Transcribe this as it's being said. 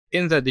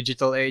In the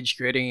digital age,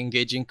 creating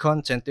engaging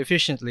content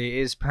efficiently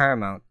is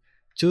paramount.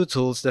 Two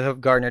tools that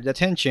have garnered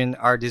attention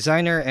are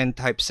Designrr and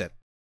Typeset.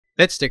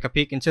 Let's take a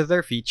peek into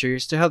their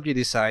features to help you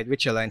decide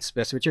which aligns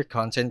best with your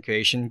content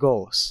creation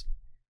goals.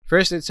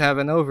 First, let's have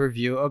an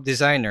overview of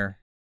Designrr.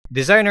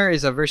 Designrr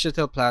is a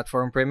versatile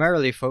platform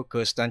primarily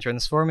focused on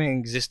transforming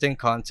existing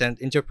content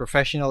into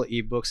professional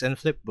ebooks and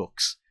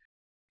flipbooks.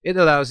 It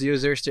allows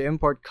users to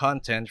import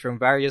content from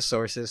various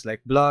sources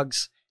like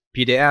blogs,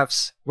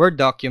 PDFs, Word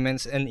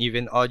documents, and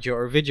even audio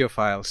or video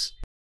files.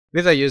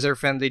 With a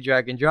user-friendly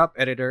drag-and-drop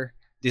editor,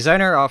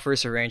 Designrr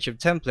offers a range of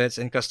templates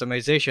and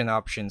customization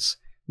options,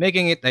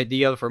 making it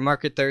ideal for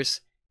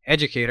marketers,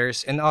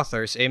 educators, and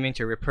authors aiming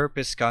to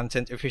repurpose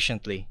content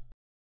efficiently.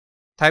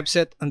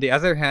 Typeset, on the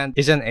other hand,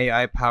 is an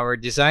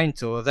AI-powered design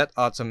tool that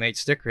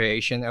automates the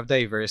creation of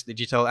diverse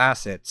digital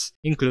assets,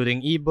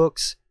 including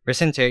ebooks,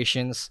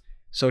 presentations,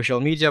 social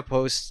media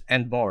posts,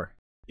 and more.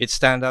 Its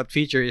standout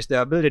feature is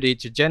the ability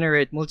to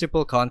generate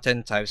multiple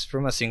content types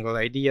from a single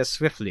idea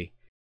swiftly.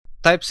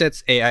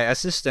 Typeset's AI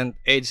assistant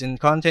aids in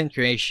content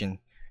creation,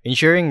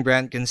 ensuring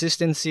brand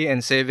consistency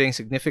and saving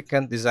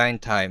significant design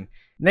time,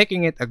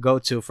 making it a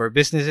go-to for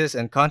businesses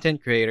and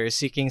content creators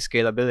seeking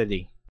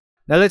scalability.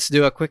 Now let's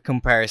do a quick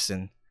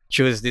comparison.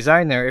 Choose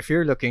Designrr if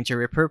you're looking to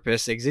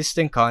repurpose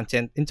existing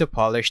content into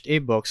polished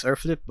ebooks or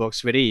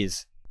flipbooks with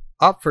ease.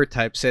 Opt for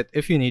Typeset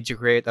if you need to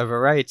create a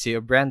variety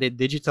of branded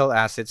digital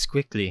assets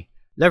quickly,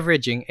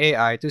 leveraging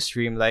AI to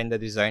streamline the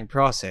design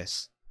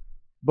process.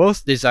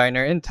 Both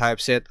Designrr and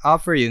Typeset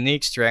offer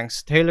unique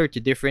strengths tailored to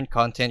different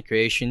content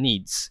creation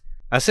needs.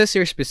 Assess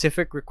your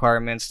specific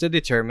requirements to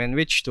determine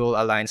which tool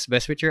aligns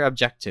best with your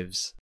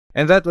objectives.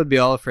 And that would be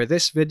all for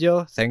this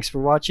video. Thanks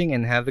for watching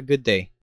and have a good day.